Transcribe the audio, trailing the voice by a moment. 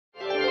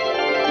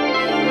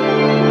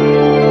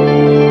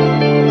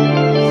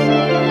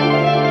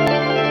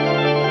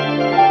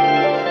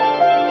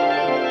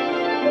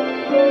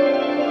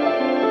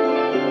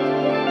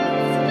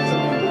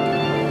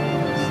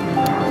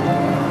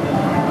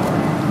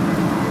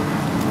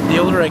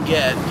older I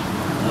get,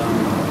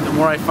 the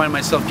more I find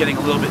myself getting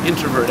a little bit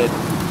introverted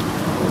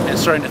and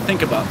starting to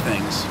think about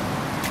things.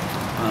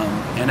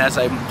 And as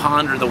I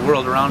ponder the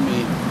world around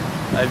me,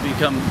 I've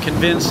become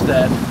convinced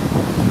that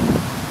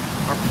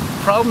our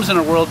problems in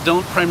our world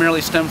don't primarily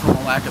stem from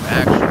a lack of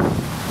action.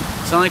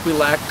 It's not like we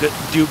lack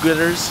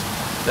do-gooders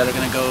that are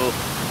going to go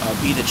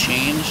be the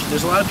change.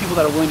 There's a lot of people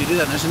that are willing to do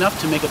that, and there's enough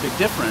to make a big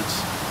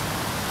difference.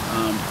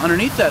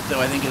 Underneath that,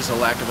 though, I think is a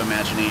lack of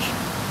imagination.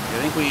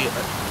 I think we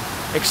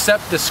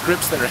accept the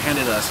scripts that are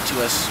handed to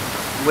us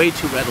way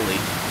too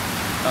readily.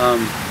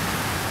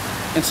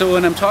 And so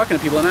when I'm talking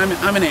to people, and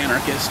I'm an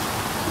anarchist,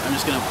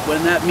 what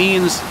that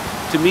means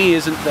to me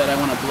isn't that I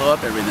want to blow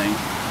up everything.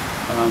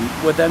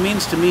 What that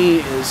means to me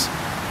is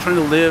trying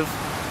to live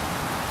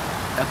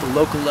at the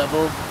local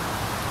level,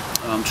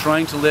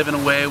 trying to live in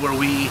a way where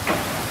we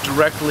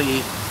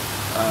directly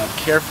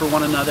care for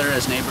one another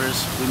as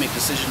neighbors. We make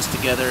decisions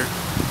together,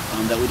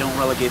 that we don't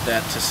relegate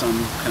that to some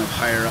kind of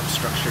higher up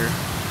structure.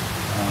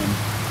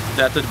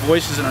 That the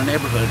voices in our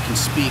neighborhood can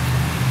speak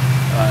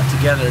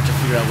together to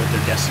figure out what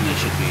their destiny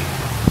should be.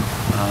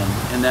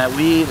 And that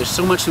there's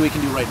so much that we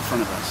can do right in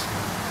front of us.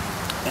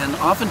 And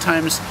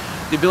oftentimes,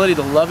 the ability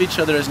to love each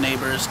other as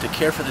neighbors, to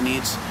care for the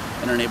needs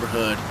in our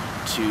neighborhood,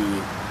 to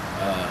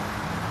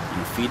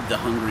feed the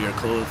hungry or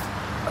clothe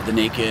the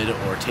naked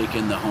or take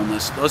in the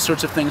homeless, those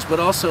sorts of things, but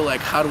also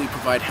like how do we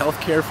provide health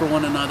care for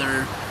one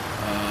another,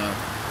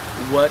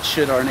 what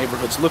should our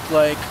neighborhoods look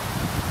like,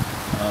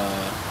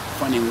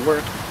 finding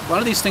work. A lot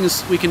of these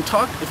things we can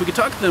talk, if we could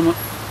talk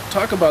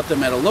about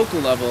them at a local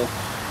level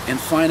and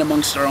find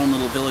amongst our own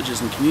little villages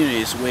and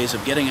communities ways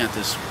of getting at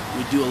this,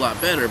 we do a lot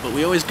better. But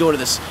we always go to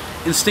this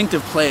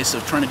instinctive place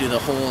of trying to do the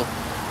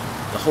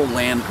whole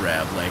land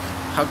grab, like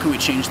how can we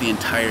change the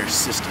entire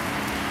system?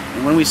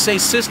 And when we say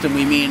system,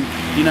 we mean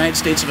the United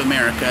States of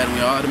America, and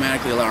we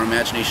automatically allow our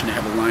imagination to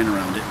have a line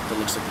around it that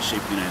looks like the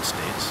shape of the United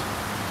States.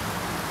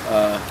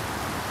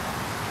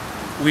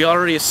 We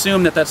already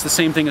assume that that's the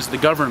same thing as the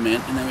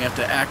government, and then we have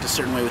to act a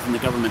certain way within the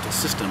governmental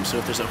system. So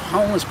if there's a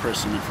homeless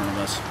person in front of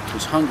us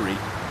who's hungry,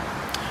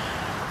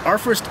 our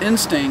first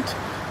instinct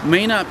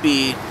may not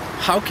be,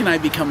 how can I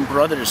become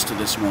brothers to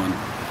this one?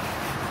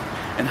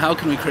 And how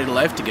can we create a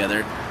life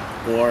together?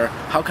 Or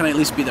how can I at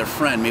least be their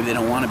friend? Maybe they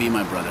don't want to be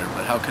my brother,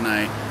 but how can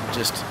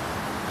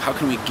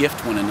we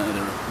gift one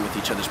another with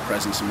each other's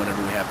presence and whatever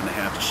we happen to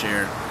have to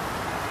share?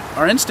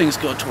 Our instincts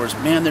go towards,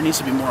 man, there needs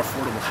to be more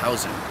affordable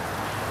housing.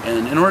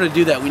 And in order to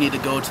do that, we need to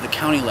go to the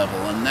county level,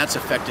 and that's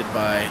affected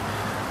by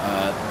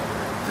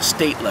the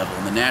state level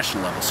and the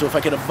national level. So if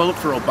I could vote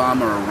for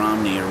Obama or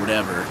Romney or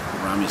whatever,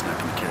 Romney's not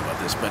going to care about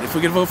this, but if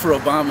we could vote for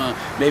Obama,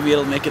 maybe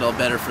it'll make it all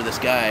better for this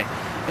guy.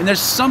 And there's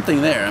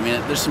something there. I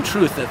mean, there's some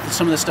truth that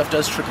some of this stuff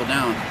does trickle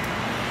down.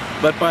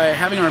 But by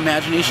having our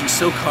imagination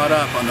so caught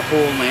up on the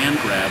whole land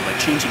grab, like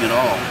changing it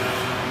all,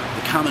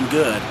 the common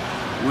good,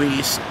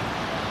 we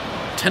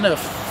tend to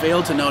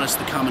fail to notice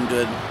the common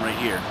good right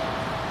here.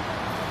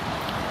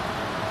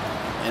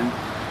 And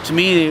to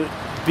me,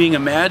 being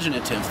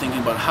imaginative,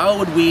 thinking about how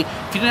would we,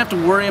 if you didn't have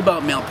to worry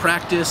about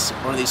malpractice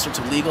or these sorts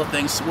of legal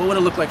things, what would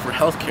it look like for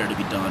health care to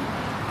be done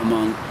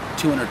among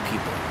 200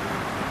 people?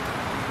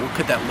 What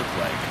could that look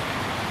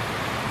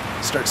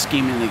like? Start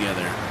scheming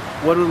together.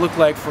 What would it look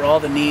like for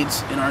all the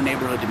needs in our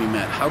neighborhood to be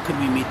met? How could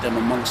we meet them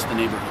amongst the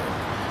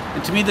neighborhood?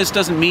 And to me, this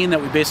doesn't mean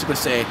that we basically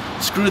say,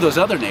 screw those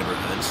other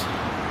neighborhoods.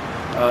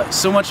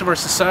 So much of our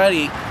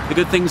society, the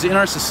good things in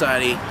our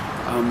society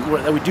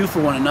that we do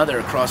for one another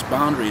across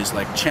boundaries,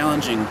 like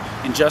challenging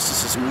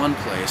injustices in one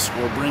place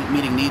or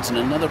meeting needs in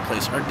another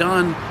place, are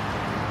done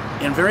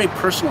in very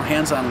personal,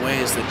 hands-on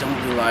ways that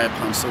don't rely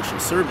upon social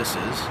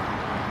services.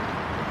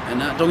 And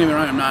don't get me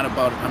wrong, I'm not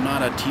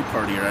a tea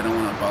partier. I don't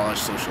want to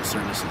abolish social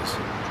services.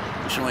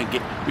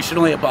 We should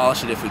only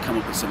abolish it if we come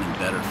up with something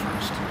better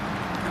first,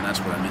 and that's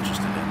what I'm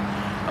interested in.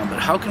 But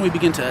how can we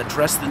begin to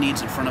address the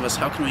needs in front of us?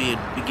 How can we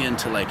begin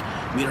to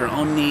meet our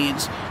own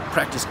needs,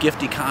 practice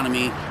gift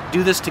economy,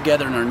 do this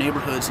together in our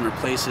neighborhoods and our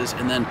places,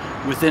 and then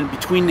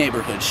between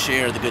neighborhoods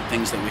share the good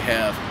things that we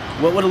have?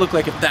 What would it look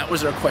like if that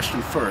was our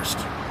question first,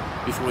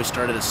 before we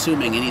started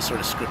assuming any sort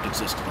of script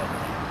existed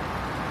already?